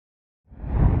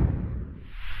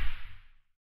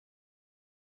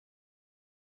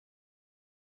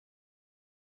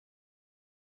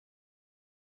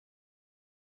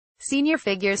Senior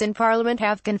figures in Parliament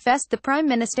have confessed the Prime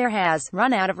Minister has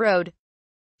run out of road.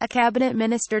 A cabinet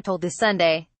minister told the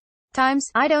Sunday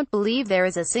Times, "I don't believe there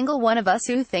is a single one of us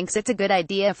who thinks it's a good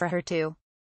idea for her to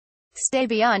stay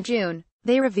beyond June."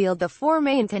 They revealed the four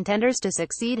main contenders to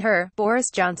succeed her: Boris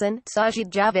Johnson,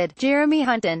 Sajid Javid, Jeremy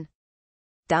Hunt and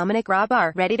Dominic Raab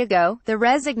are ready to go. The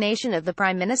resignation of the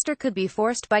Prime Minister could be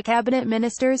forced by cabinet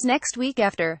ministers next week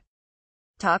after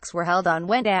talks were held on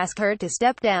Wednesday to ask her to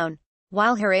step down,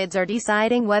 while her aides are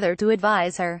deciding whether to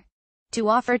advise her to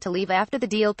offer to leave after the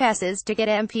deal passes to get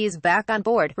MPs back on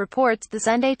board, reports the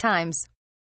Sunday Times.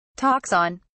 Talks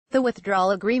on the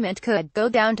withdrawal agreement could go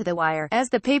down to the wire, as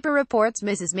the paper reports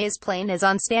Mrs. May's plane is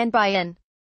on standby in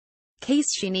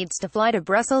case she needs to fly to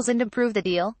Brussels and approve the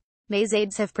deal. May's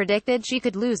aides have predicted she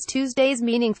could lose Tuesday's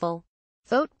meaningful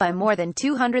vote by more than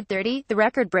 230, the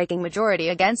record-breaking majority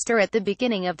against her at the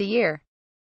beginning of the year.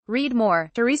 Read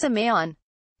more. Theresa May on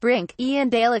brink. Ian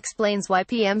Dale explains why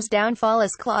PM's downfall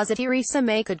is closet. Theresa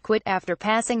May could quit after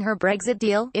passing her Brexit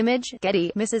deal. Image,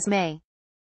 Getty. Mrs. May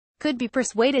could be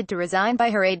persuaded to resign by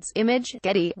her aides. Image,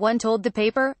 Getty. One told the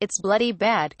paper, "It's bloody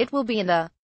bad. It will be in the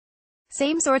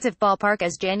same sorts of ballpark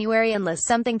as January unless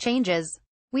something changes.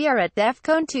 We are at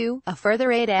DEFCON 2, a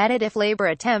further aide added. If Labour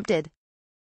attempted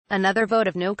another vote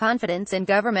of no confidence in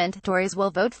government, Tories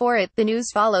will vote for it." The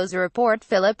news follows a report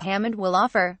Philip Hammond will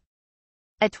offer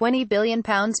a £20 billion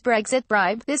Brexit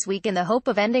bribe this week in the hope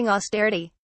of ending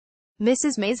austerity.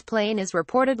 Mrs. May's plane is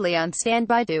reportedly on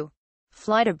standby to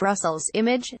fly to Brussels.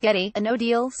 Image, Getty. A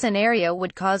no-deal scenario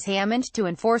would cause Hammond to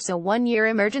enforce a one-year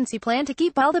emergency plan to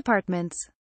keep all departments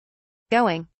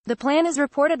going. The plan is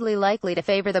reportedly likely to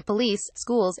favour the police,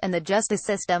 schools, and the justice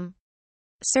system.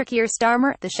 Sir Keir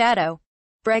Starmer, the shadow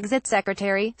Brexit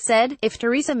secretary, said, "If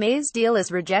Theresa May's deal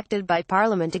is rejected by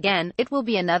Parliament again, it will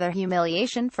be another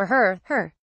humiliation for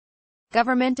her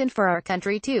government and for our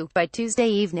country too." By Tuesday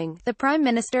evening, the Prime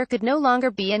Minister could no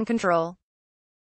longer be in control.